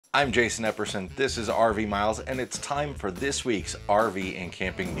I'm Jason Epperson, this is RV Miles, and it's time for this week's RV and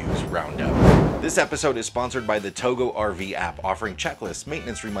Camping News Roundup. This episode is sponsored by the Togo RV app, offering checklists,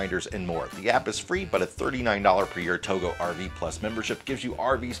 maintenance reminders, and more. The app is free, but a $39 per year Togo RV Plus membership gives you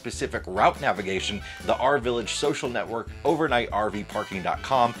RV-specific route navigation, the R-Village social network,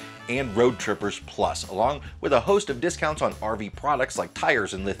 overnightrvparking.com, and Road Trippers Plus, along with a host of discounts on RV products like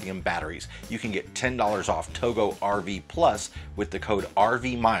tires and lithium batteries. You can get $10 off Togo RV Plus with the code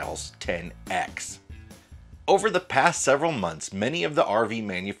RVMiles10X. Over the past several months, many of the RV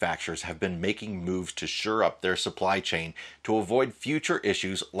manufacturers have been making moves to shore up their supply chain to avoid future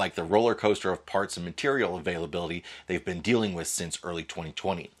issues like the roller coaster of parts and material availability they've been dealing with since early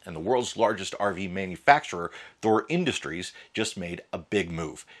 2020. And the world's largest RV manufacturer, Thor Industries, just made a big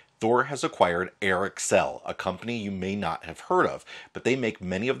move. Thor has acquired Airxcel, a company you may not have heard of, but they make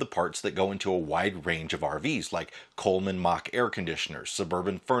many of the parts that go into a wide range of RVs, like Coleman Mach air conditioners,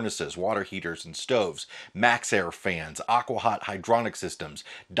 Suburban furnaces, water heaters and stoves, Max Air fans, AquaHot hydronic systems,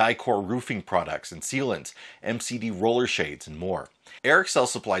 Dicor roofing products and sealants, MCD roller shades, and more. Airxcel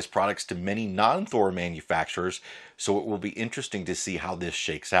supplies products to many non-Thor manufacturers, so it will be interesting to see how this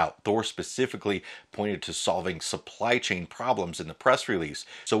shakes out. Thor specifically pointed to solving supply chain problems in the press release,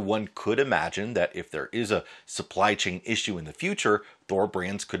 so one could imagine that if there is a supply chain issue in the future, Thor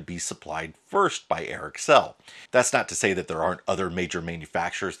brands could be supplied first by Airxcel. That's not to say that there aren't other major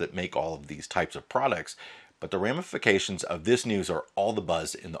manufacturers that make all of these types of products, but the ramifications of this news are all the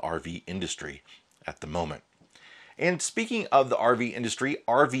buzz in the RV industry at the moment. And speaking of the RV industry,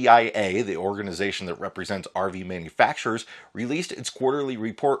 RVIA, the organization that represents RV manufacturers, released its quarterly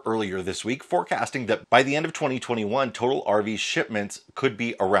report earlier this week, forecasting that by the end of 2021, total RV shipments could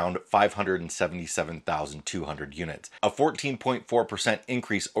be around 577,200 units, a 14.4%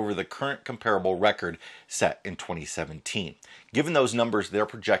 increase over the current comparable record set in 2017. Given those numbers, they're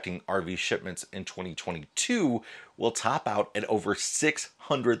projecting RV shipments in 2022 will top out at over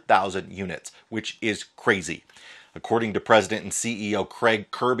 600,000 units, which is crazy. According to President and CEO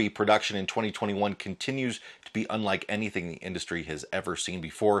Craig Kirby, production in 2021 continues to be unlike anything the industry has ever seen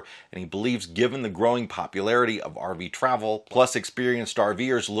before, and he believes given the growing popularity of RV travel, plus experienced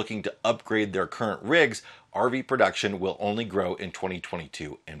RVers looking to upgrade their current rigs, RV production will only grow in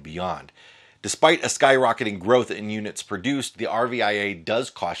 2022 and beyond. Despite a skyrocketing growth in units produced, the RVIA does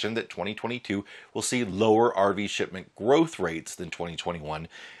caution that 2022 will see lower RV shipment growth rates than 2021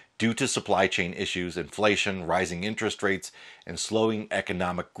 due to supply chain issues, inflation, rising interest rates, and slowing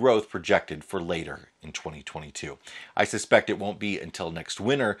economic growth projected for later in 2022. I suspect it won't be until next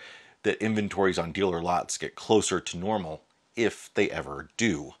winter that inventories on dealer lots get closer to normal, if they ever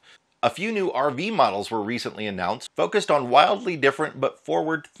do. A few new RV models were recently announced, focused on wildly different but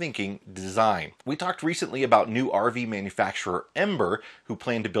forward-thinking design. We talked recently about new RV manufacturer Ember, who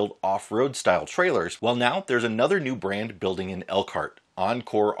plan to build off-road style trailers. Well, now there's another new brand building in Elkhart,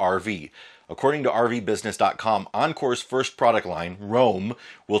 Encore RV. According to RVBusiness.com, Encore's first product line, Roam,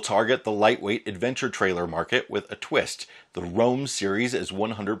 will target the lightweight adventure trailer market with a twist. The Roam series is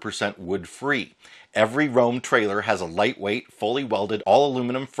 100% wood-free. Every Roam trailer has a lightweight, fully welded,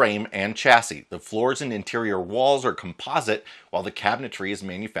 all-aluminum frame and chassis. The floors and interior walls are composite, while the cabinetry is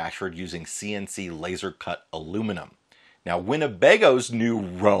manufactured using CNC laser-cut aluminum. Now, Winnebago's new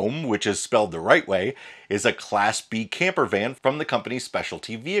Roam, which is spelled the right way, is a Class B camper van from the company's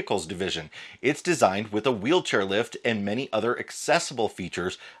Specialty Vehicles division. It's designed with a wheelchair lift and many other accessible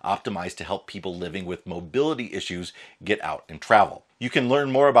features optimized to help people living with mobility issues get out and travel. You can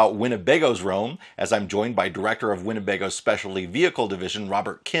learn more about Winnebago's Roam as I'm joined by Director of Winnebago's Specialty Vehicle Division,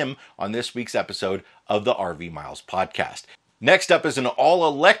 Robert Kim, on this week's episode of the RV Miles podcast. Next up is an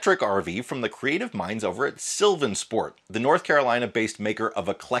all-electric RV from the creative minds over at Sylvan Sport. The North Carolina-based maker of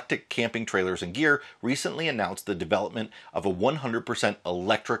eclectic camping trailers and gear recently announced the development of a 100%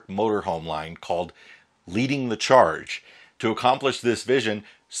 electric motorhome line called Leading the Charge. To accomplish this vision,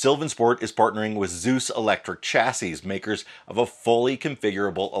 Sylvan Sport is partnering with Zeus Electric Chassis, makers of a fully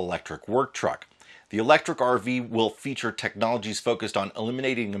configurable electric work truck. The electric RV will feature technologies focused on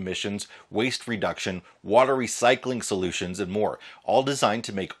eliminating emissions, waste reduction, water recycling solutions, and more, all designed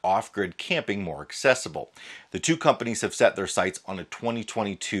to make off-grid camping more accessible. The two companies have set their sights on a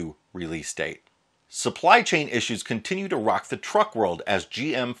 2022 release date. Supply chain issues continue to rock the truck world as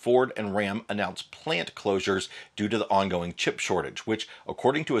GM, Ford, and Ram announce plant closures due to the ongoing chip shortage, which,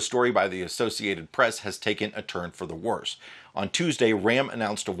 according to a story by the Associated Press, has taken a turn for the worse. On Tuesday, Ram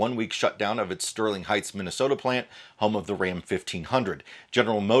announced a one-week shutdown of its Sterling Heights, Minnesota plant, home of the Ram 1500.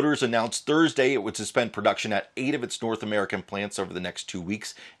 General Motors announced Thursday it would suspend production at 8 of its North American plants over the next 2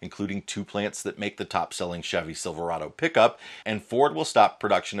 weeks, including 2 plants that make the top-selling Chevy Silverado pickup, and Ford will stop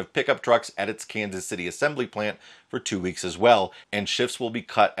production of pickup trucks at its Kansas City assembly plant for 2 weeks as well, and shifts will be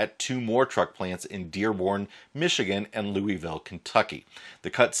cut at 2 more truck plants in Dearborn, Michigan, and Louisville, Kentucky. The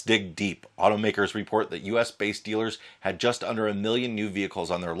cuts dig deep. Automakers report that U.S.-based dealers had just under 1 million new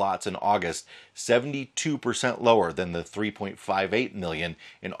vehicles on their lots in August, 72% lower than the 3.58 million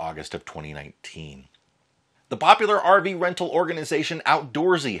in August of 2019. The popular RV rental organization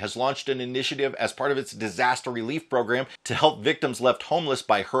Outdoorsy has launched an initiative as part of its disaster relief program to help victims left homeless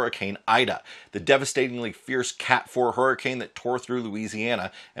by Hurricane Ida, the devastatingly fierce Cat 4 hurricane that tore through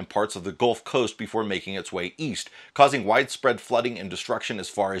Louisiana and parts of the Gulf Coast before making its way east, causing widespread flooding and destruction as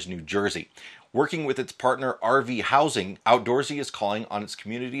far as New Jersey. Working with its partner RV Housing, Outdoorsy is calling on its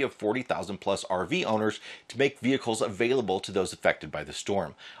community of 40,000 plus RV owners to make vehicles available to those affected by the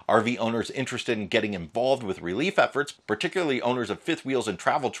storm. RV owners interested in getting involved with relief efforts, particularly owners of fifth wheels and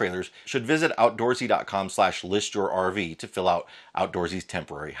travel trailers, should visit outdoorsy.com/listyourrv to fill out Outdoorsy's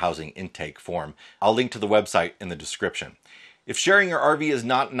temporary housing intake form. I'll link to the website in the description. If sharing your RV is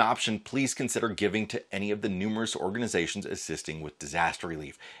not an option, please consider giving to any of the numerous organizations assisting with disaster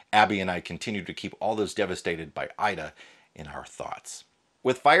relief. Abby and I continue to keep all those devastated by Ida in our thoughts.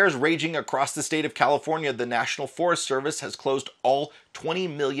 With fires raging across the state of California, the National Forest Service has closed all 20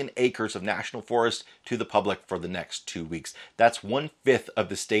 million acres of national forest to the public for the next 2 weeks. That's 1/5 of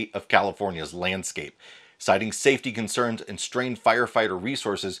the state of California's landscape. Citing safety concerns and strained firefighter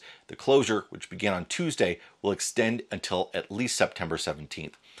resources, the closure, which began on Tuesday, will extend until at least September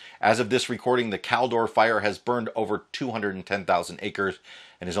 17th. As of this recording, the Caldor fire has burned over 210,000 acres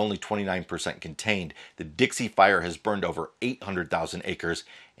and is only 29% contained. The Dixie fire has burned over 800,000 acres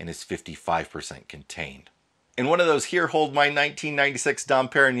and is 55% contained. In one of those here hold my 1996 Dom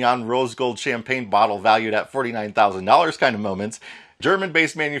Perignon rose gold champagne bottle valued at $49,000 kind of moments,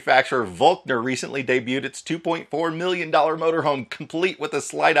 German-based manufacturer Volkner recently debuted its $2.4 million motorhome complete with a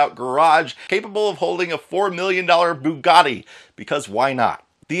slide-out garage capable of holding a $4 million Bugatti, because why not?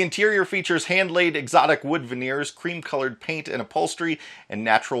 The interior features hand-laid exotic wood veneers, cream-colored paint and upholstery, and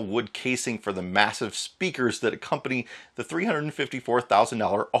natural wood casing for the massive speakers that accompany the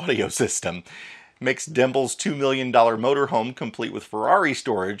 $354,000 audio system. Makes Demble's $2 million motorhome, complete with Ferrari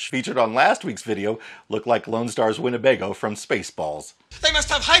storage, featured on last week's video, look like Lone Star's Winnebago from Spaceballs. They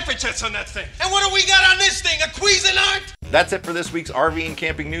must have hyperjets on that thing. And what do we got on this thing, a Cuisinart? That's it for this week's RV and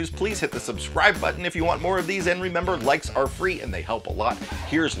camping news. Please hit the subscribe button if you want more of these, and remember, likes are free and they help a lot.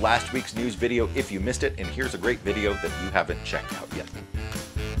 Here's last week's news video if you missed it, and here's a great video that you haven't checked out yet.